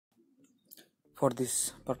For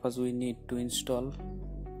this purpose we need to install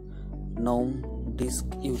gnome disk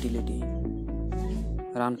utility.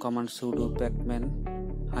 Run command sudo pacman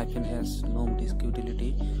 -s gnome disk utility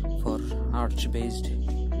for Arch based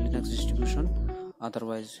Linux distribution.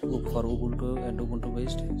 Otherwise for Ubuntu and Ubuntu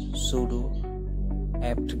based sudo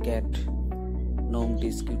apt-get gnome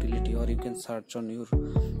disk utility, or you can search on your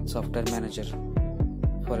software manager,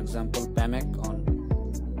 for example pamac on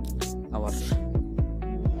our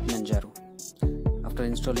Manjaro. After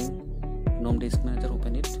installing gnome disk manager,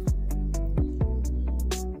 open it.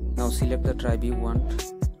 Now select the drive you want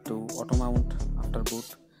to auto mount. After boot,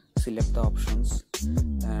 select the options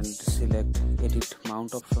and select edit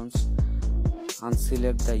mount options.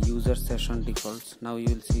 Unselect the user session defaults. Now you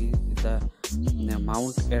will see the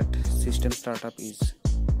mount at system startup is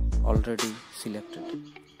already selected.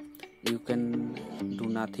 You can do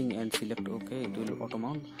nothing and select OK, it will auto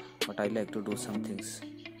mount, but I like to do some things.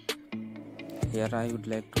 Here I would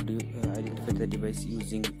like to identify the device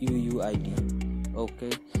using UUID.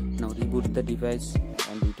 Okay, now reboot the device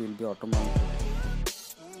and it will be auto mounted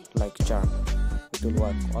like charm. It will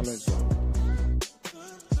work always.